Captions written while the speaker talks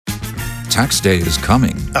Tax day is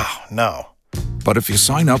coming. Oh, no. But if you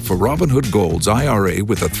sign up for Robinhood Gold's IRA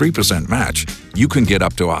with a 3% match, you can get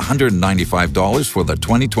up to $195 for the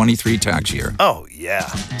 2023 tax year. Oh, yeah.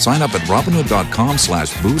 Sign up at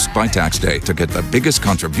Robinhood.com/boost by tax day to get the biggest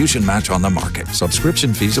contribution match on the market.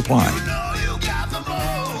 Subscription fees apply.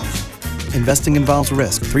 Investing involves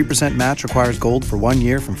risk. 3% match requires gold for 1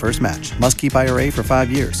 year from first match. Must keep IRA for 5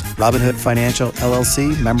 years. Robinhood Financial,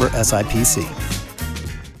 LLC, member SIPC.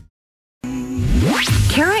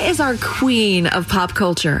 Kara is our queen of pop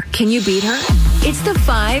culture. Can you beat her? It's the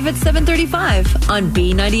 5 at 7:35 on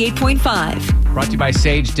B98.5. Brought to you by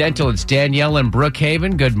Sage Dental. It's Danielle in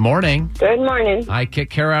Brookhaven. Good morning. Good morning. I kick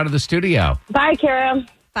Kara out of the studio. Bye, Kara.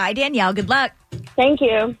 Bye, Danielle. Good luck. Thank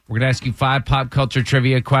you. We're going to ask you 5 pop culture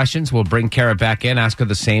trivia questions. We'll bring Kara back in, ask her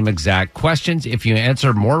the same exact questions. If you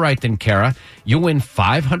answer more right than Kara, you'll win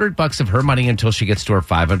 $500 of her money until she gets to her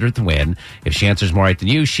 500th win. If she answers more right than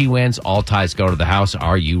you, she wins. All ties go to the house.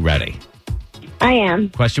 Are you ready? I am.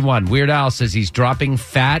 Question 1. Weird Al says he's dropping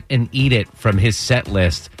Fat and Eat It from his set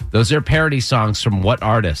list. Those are parody songs from what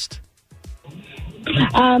artist?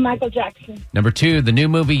 Michael Jackson. Number 2, the new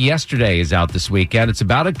movie Yesterday is out this weekend. It's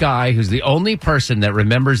about a guy who's the only person that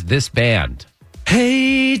remembers this band.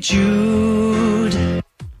 Hey Jude.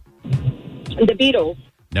 The Beatles.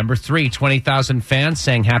 Number 3, 20,000 fans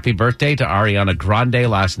sang happy birthday to Ariana Grande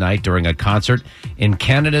last night during a concert in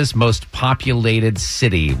Canada's most populated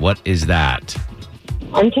city. What is that?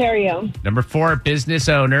 Ontario. Number 4, business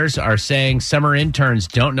owners are saying summer interns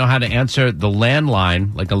don't know how to answer the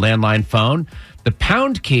landline, like a landline phone. The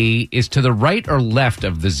pound key is to the right or left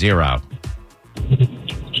of the 0?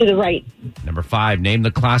 To the right. Number 5, name the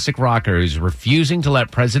classic rocker who's refusing to let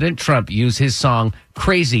President Trump use his song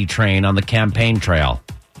Crazy Train on the campaign trail.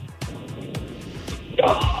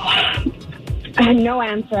 No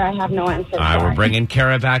answer. I have no answer. All right, we're bringing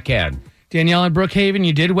Kara back in. Danielle in Brookhaven,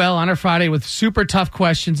 you did well on our Friday with super tough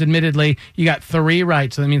questions. Admittedly, you got 3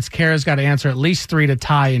 right, so that means Kara's got to answer at least 3 to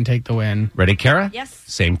tie and take the win. Ready, Kara? Yes.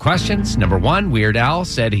 Same questions. Number 1, Weird Al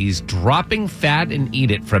said he's dropping Fat and Eat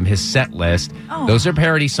It from his set list. Oh. Those are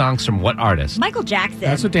parody songs from what artist? Michael Jackson.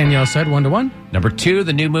 That's what Danielle said, 1-1. Number 2,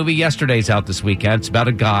 the new movie Yesterday's out this weekend. It's about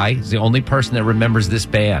a guy. He's the only person that remembers this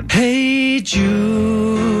band. Hey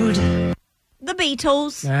Jude. The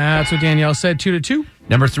Beatles. That's what Danielle said, 2-2.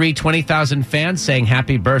 Number 3, 20,000 fans sang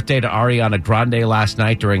happy birthday to Ariana Grande last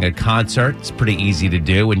night during a concert. It's pretty easy to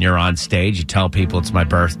do when you're on stage. You tell people it's my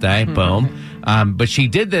birthday. Boom. But she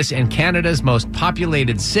did this in Canada's most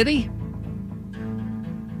populated city.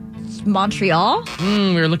 Montreal.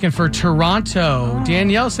 We were looking for Toronto. Oh.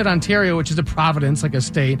 Danielle said Ontario, which is a province, like a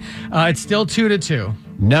state. It's still 2-2.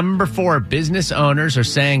 Number 4, business owners are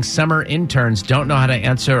saying summer interns don't know how to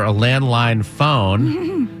answer a landline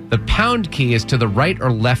phone. The pound key is to the right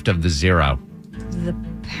or left of the 0? The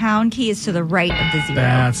pound key is to the right of the 0.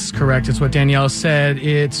 That's correct. It's what Danielle said.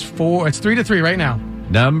 It's 3-3 right now.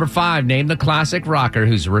 Number 5, name the classic rocker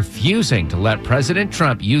who's refusing to let President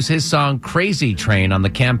Trump use his song Crazy Train on the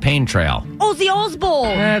campaign trail. Ozzy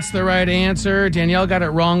Osbourne. That's the right answer. Danielle got it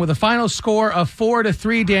wrong with a final score of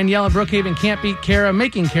 4-3. Danielle and Brookhaven can't beat Kara,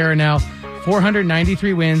 making Kara now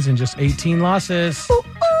 493 wins and just 18 losses. Ooh,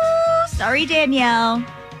 sorry, Danielle.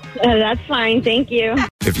 That's fine. Thank you.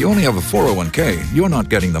 If you only have a 401k, you're not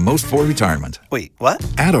getting the most for retirement. Wait, what?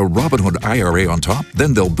 Add a Robinhood IRA on top,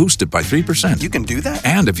 then they'll boost it by 3%. You can do that?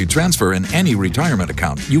 And if you transfer in any retirement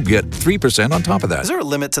account, you get 3% on top of that. Is there a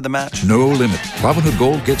limit to the match? No limit. Robinhood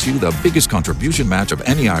Gold gets you the biggest contribution match of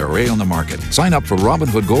any IRA on the market. Sign up for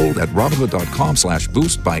Robinhood Gold at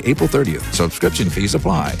Robinhood.com/boost by April 30th. Subscription fees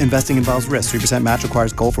apply. Investing involves risk. 3% match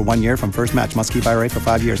requires gold for 1 year from first match. Must keep IRA for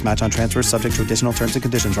 5 years. Match on transfers subject to additional terms and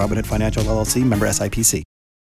conditions. Robinhood Financial, LLC, member SIPC.